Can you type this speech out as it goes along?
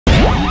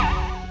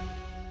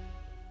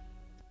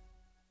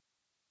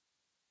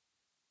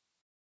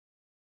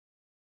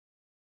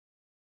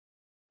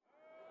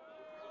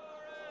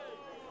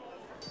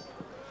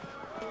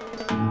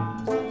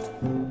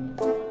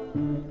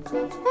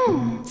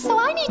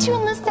to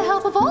enlist the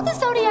help of all the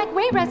Zodiac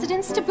Way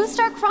residents to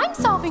boost our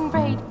crime-solving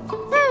rate.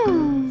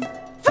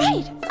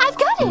 Right! I've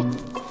got it!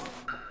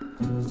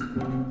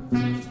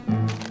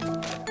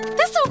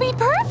 This'll be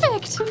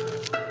perfect!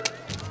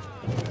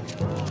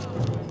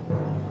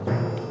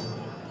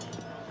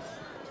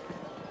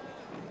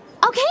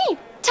 Okay,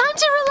 time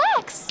to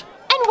relax!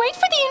 And wait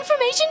for the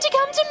information to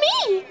come to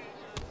me!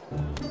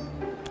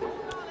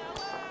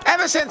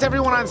 Ever since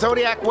everyone on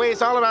Zodiac Way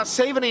is all about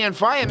saving the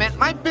environment,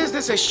 my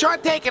business is sure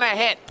taking a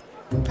hit.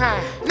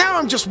 Now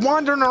I'm just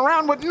wandering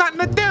around with nothing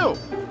to do.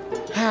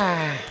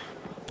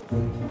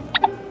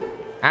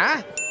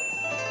 Huh?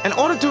 In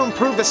order to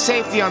improve the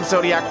safety on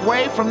Zodiac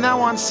Way, from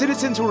now on,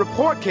 citizens who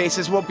report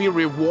cases will be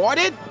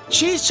rewarded.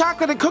 Cheese,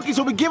 chocolate, and cookies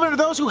will be given to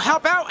those who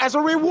help out as a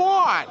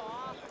reward.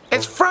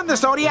 It's from the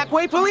Zodiac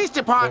Way Police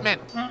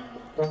Department.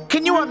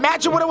 Can you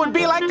imagine what it would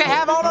be like to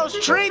have all those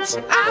treats?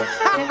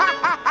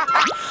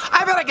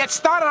 I better get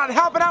started on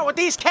helping out with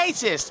these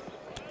cases.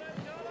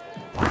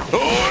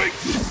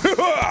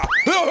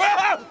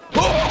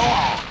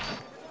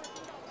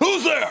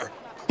 Who's there?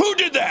 Who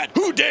did that?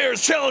 Who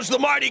dares challenge the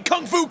mighty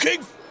Kung Fu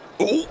King?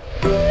 Oh.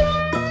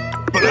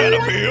 Banana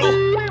peel?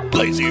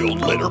 Lazy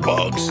old litter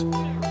bugs.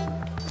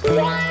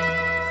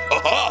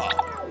 Aha!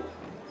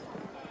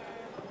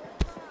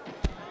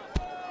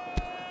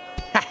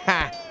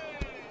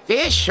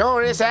 This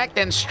sure is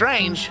acting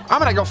strange. I'm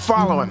gonna go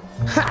follow him.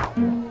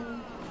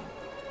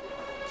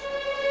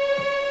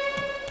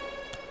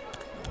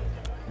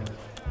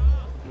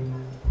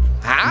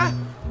 Huh?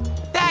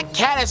 That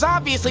cat is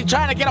obviously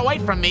trying to get away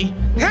from me.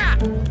 Ha!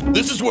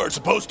 This is where it's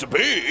supposed to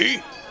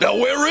be. Now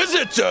where is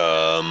it?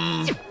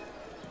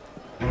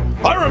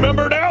 I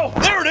remember now.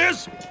 There it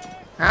is.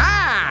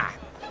 Ah!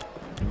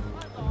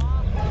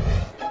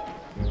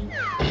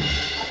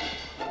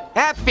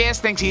 That Fierce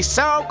thinks he's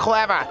so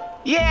clever.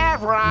 Yeah,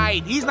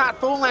 right. He's not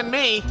fooling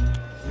me.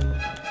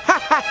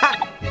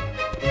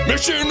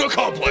 Mission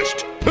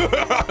accomplished.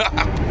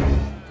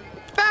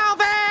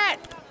 Velvet!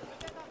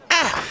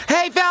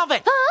 Hey,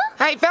 Velvet. Huh?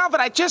 Hey, Velvet,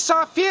 I just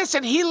saw Fierce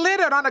and he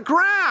littered on the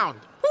ground.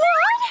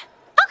 What?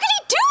 How could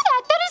he do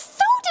that? That is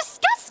so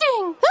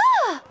disgusting!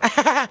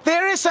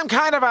 There is some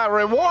kind of a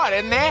reward,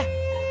 isn't there?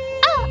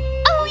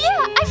 Oh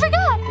yeah, I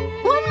forgot.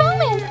 One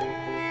moment.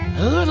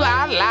 Ooh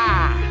la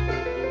la.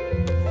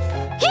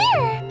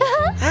 Here!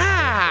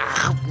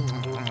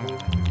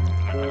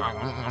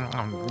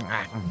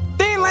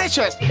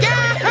 Delicious!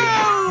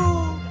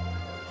 Yahoo!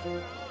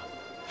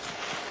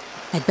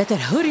 I'd better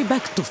hurry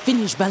back to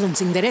finish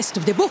balancing the rest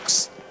of the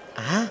books.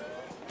 Huh?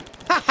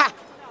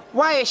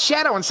 Why is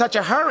Shadow in such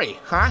a hurry,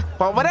 huh?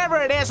 Well, whatever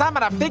it is, I'm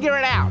gonna figure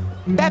it out.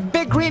 That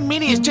big green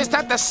meanie is just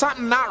up to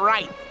something not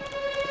right.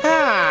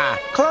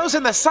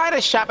 Closing the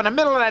cider shop in the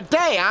middle of the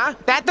day, huh?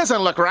 That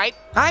doesn't look right.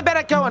 I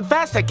better go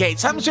investigate.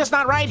 Something's just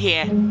not right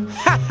here.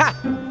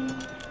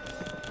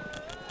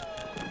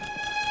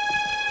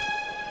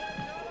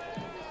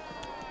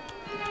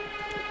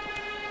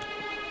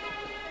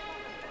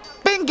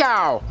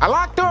 Bingo! A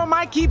locked door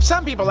might keep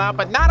some people out,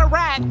 but not a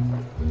rat.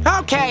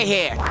 Okay,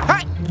 here.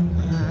 Hi.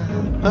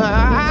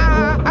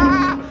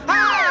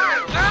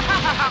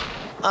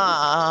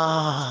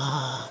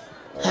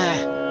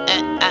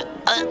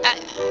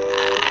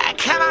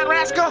 Come on,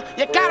 Rascal.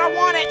 You gotta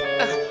want it.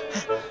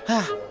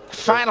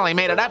 Finally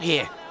made it up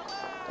here.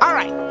 All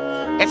right.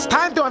 It's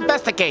time to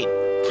investigate.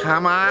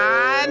 Come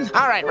on.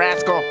 All right,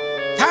 Rascal.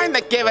 Time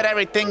to give it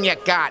everything you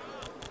got.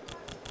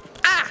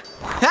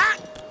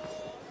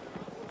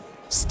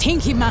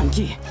 Stinky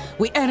monkey.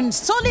 We earned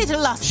so little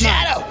last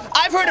Shadow, month.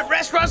 I've heard of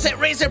restaurants that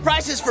raise their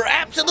prices for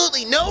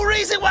absolutely no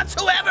reason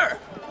whatsoever.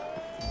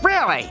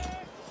 Really?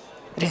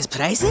 Raise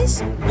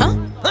prices? Huh?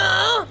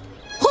 Huh?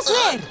 Who's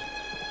there?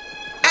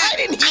 I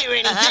didn't hear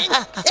anything.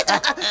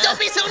 Don't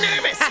be so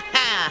nervous.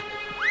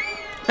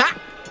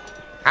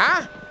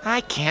 Huh?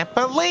 I can't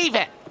believe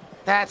it.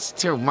 That's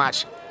too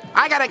much.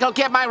 I gotta go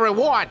get my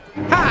reward.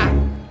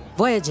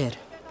 Voyager,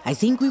 I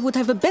think we would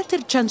have a better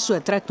chance to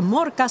attract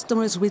more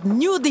customers with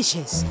new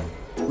dishes.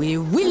 We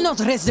will not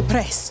raise the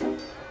price.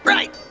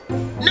 Right.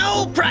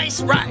 No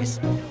price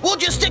rise. We'll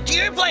just stick to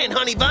your plan,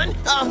 honey bun.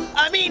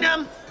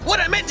 What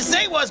I meant to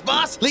say was,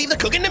 boss, leave the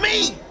cooking to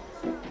me.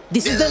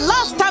 This is the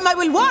last time I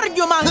will warn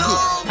you, monkey.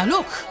 Now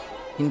look,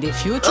 in the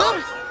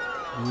future,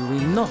 you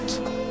will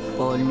not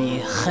call me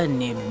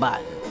honey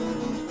bun.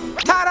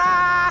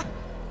 Ta-da!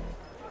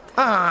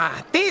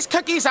 These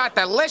cookies are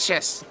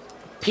delicious.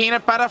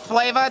 Peanut butter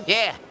flavored,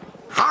 yeah.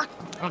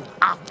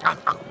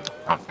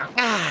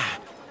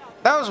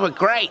 Those were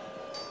great.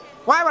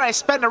 Why would I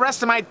spend the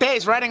rest of my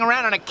days riding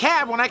around in a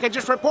cab when I could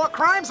just report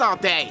crimes all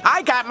day?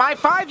 I got my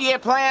 5-year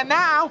plan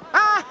now.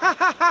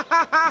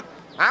 Huh?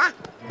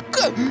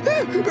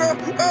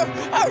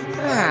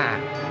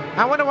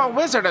 I wonder what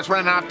wizard is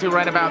running off to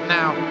right about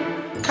now.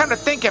 Come to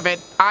think of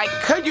it, I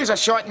could use a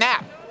short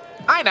nap.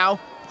 I know.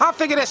 I'll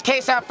figure this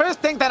case out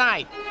first thing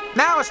tonight.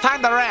 Now it's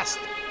time to rest.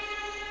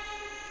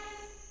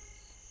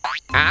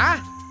 Huh?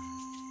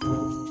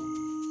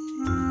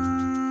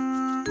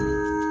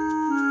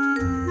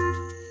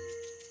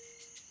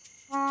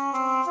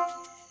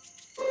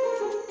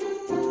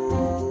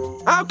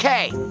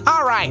 Okay,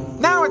 all right.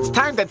 Now it's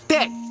time to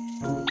dig.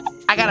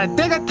 I gotta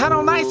dig a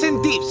tunnel nice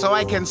and deep so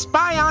I can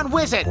spy on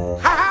Wizard.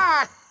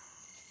 Ha-ha!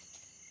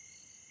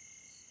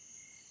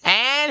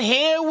 And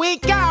here we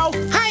go.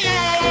 Hi-ya!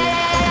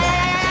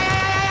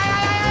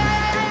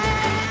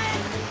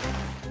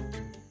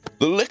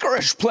 The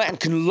licorice plant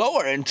can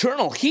lower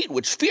internal heat,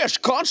 which Fierce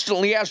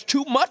constantly has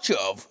too much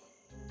of.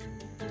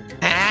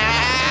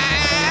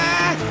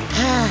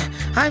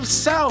 I'm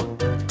so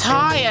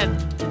tired.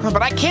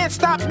 But I can't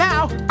stop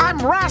now. I'm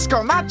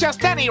Rascal, not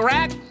just any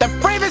rat. The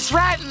bravest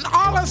rat in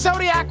all of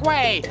Zodiac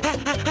Way.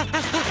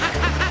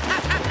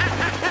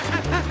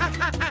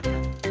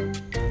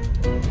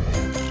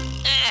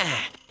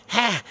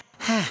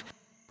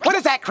 What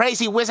has that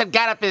crazy wizard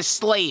got up his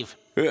sleeve?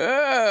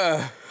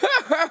 This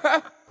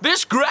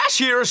grass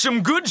here is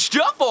some good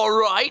stuff, all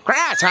right.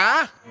 Grass,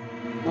 huh?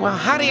 Well,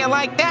 how do you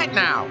like that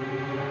now?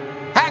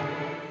 Heck,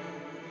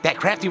 that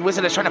crafty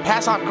wizard is trying to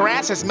pass off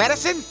grass as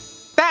medicine?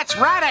 That's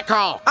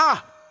radical!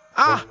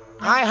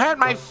 I hurt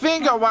my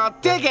finger while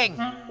digging.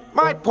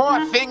 My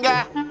poor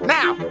finger.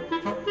 Now,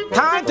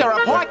 time to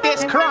report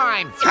this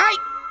crime. Hey!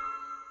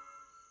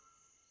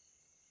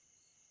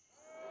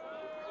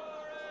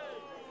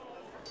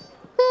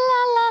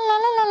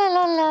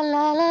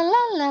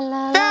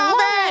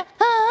 Velvet!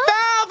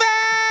 Velvet!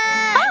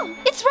 Oh,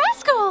 it's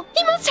Rascal!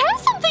 He must have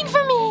something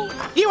for me!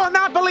 You will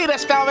not believe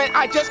this, Velvet.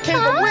 I just came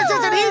from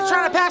Wizards and he's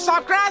trying to pass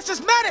off grass as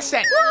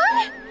medicine.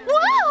 What?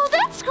 Wow,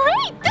 that's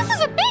great! This is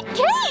a big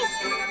case!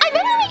 I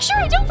better make sure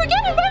I don't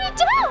forget and write it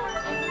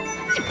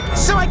down!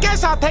 So I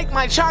guess I'll take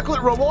my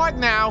chocolate reward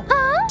now.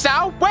 Huh?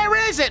 So, where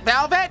is it,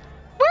 Velvet?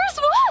 Where's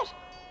what?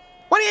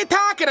 What are you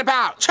talking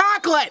about?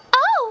 Chocolate!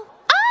 Oh!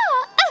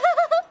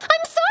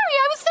 I'm sorry,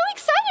 I was so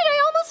excited I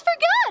almost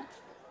forgot!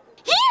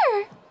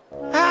 Here!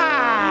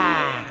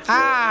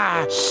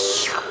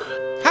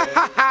 Ha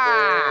ha ha!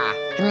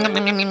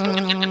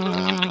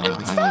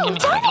 So,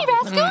 tell me,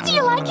 Rascal, do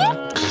you like it?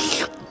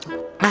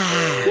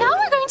 Now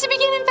we're going to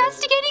begin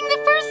investigating the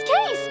first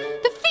case,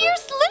 the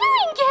fierce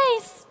littering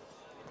case.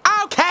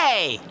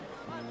 Okay!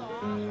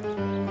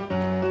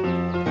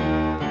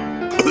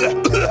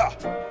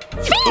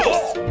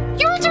 Fierce!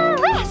 You're under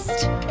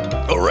arrest!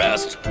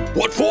 Arrest?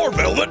 What for,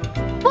 Velvet?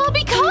 Well,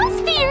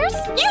 because, Fierce,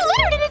 you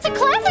littered and it's a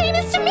Class A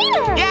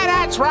misdemeanor! Yeah,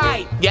 that's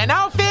right. You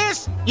know,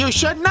 Fierce, you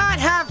should not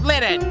have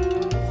littered.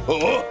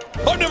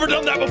 I've never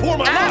done that before in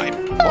my life.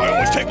 I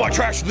always take my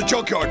trash to the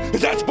junkyard.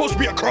 Is that supposed to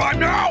be a crime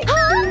now?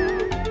 Huh?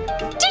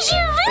 Did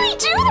you really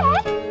do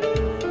that?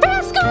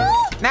 Rascal!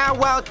 Now,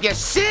 well, you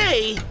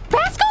see...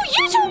 Rascal,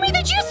 you told me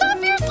that you saw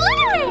Fierce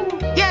littering!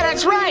 Yeah,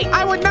 that's right.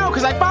 I would know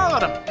because I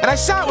followed him. And I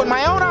saw it with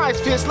my own eyes.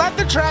 Fierce left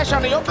the trash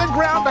on the open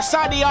ground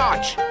beside the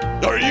arch.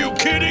 Are you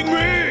kidding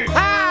me?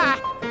 Ah!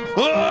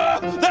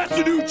 That's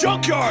the new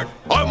junkyard.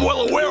 I'm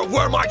well aware of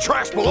where my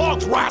trash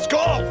belongs,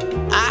 Rascal.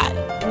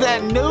 The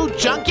new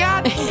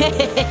junkyard?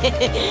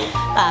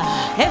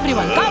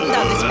 Everyone, calm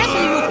down,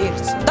 especially you,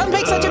 Fierce. Don't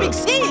make such a big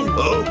scene.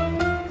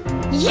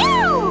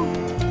 You!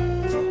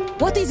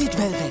 What is it,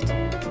 Velvet?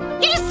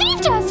 You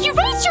deceived us! You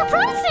raised your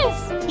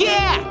prices!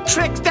 Yeah,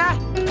 trickster.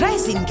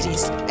 Price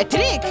increase. A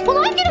trick. Well,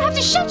 I'm gonna have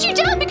to shut you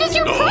down because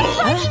your price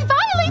rising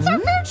violates our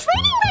fair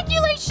trading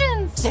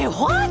regulations! Say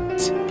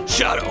what?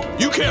 Shadow,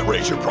 you can't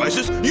raise your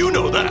prices. You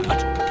know that.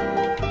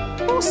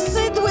 Who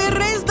said we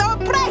raised our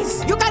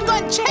price? You can go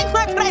and check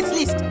my price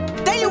list.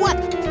 Tell you what,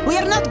 we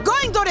are not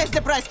going to raise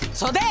the price.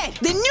 So there,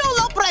 the new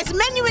low price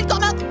menu will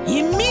come out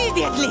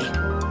immediately.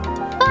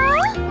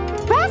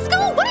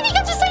 Rascal, what have you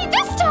got to say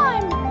this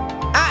time?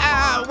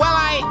 Well,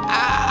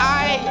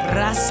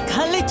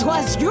 Rascal, it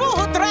was you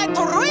who tried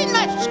to ruin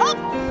my shop.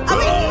 I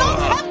will not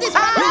have this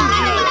happen.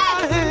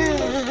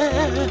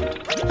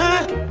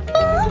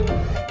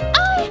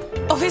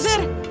 Officer,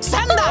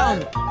 stand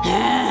down.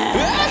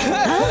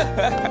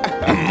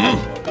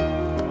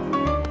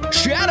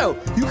 Shadow,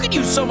 you could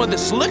use some of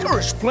this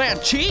licorice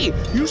plant tea.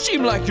 You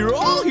seem like you're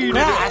all heated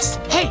up. Grass?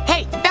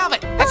 Hey,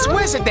 Velvet, that's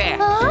Wizard there.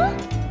 Huh?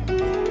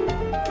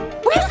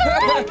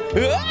 Wizard! I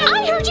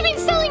heard you've been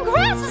selling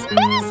grass as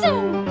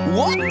medicine!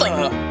 What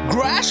the?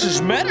 Grass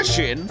is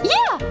medicine?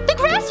 Yeah, the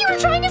grass you were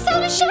trying to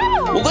sell to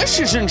Shadow! Well, this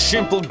isn't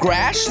simple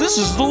grass. This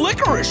is the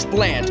licorice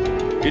plant.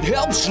 It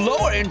helps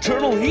lower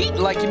internal heat,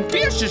 like in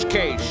Fierce's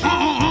case.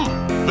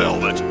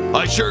 Velvet,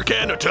 I sure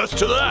can attest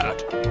to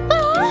that.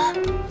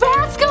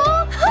 Rascal?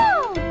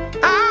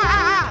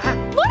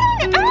 What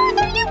on earth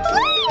are you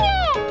playing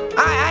at?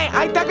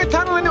 I dug a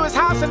tunnel into his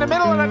house in the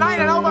middle of the night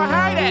and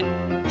overheard it.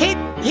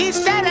 He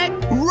said it.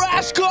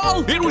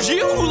 Rascal! It was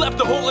you who left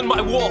the hole in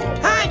my wall.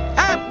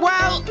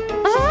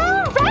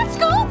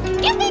 Rascal,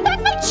 give me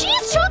back my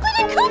cheese, chocolate,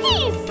 and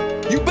cookies!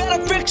 You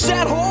better fix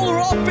that hole or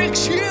I'll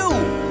fix you.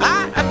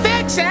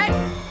 Fix it?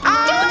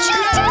 Don't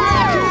you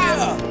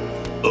dare!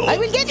 I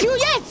will get you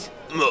yet.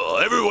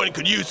 Everyone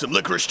could use some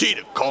licorice tea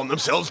to calm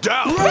themselves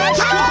down.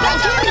 Rascal!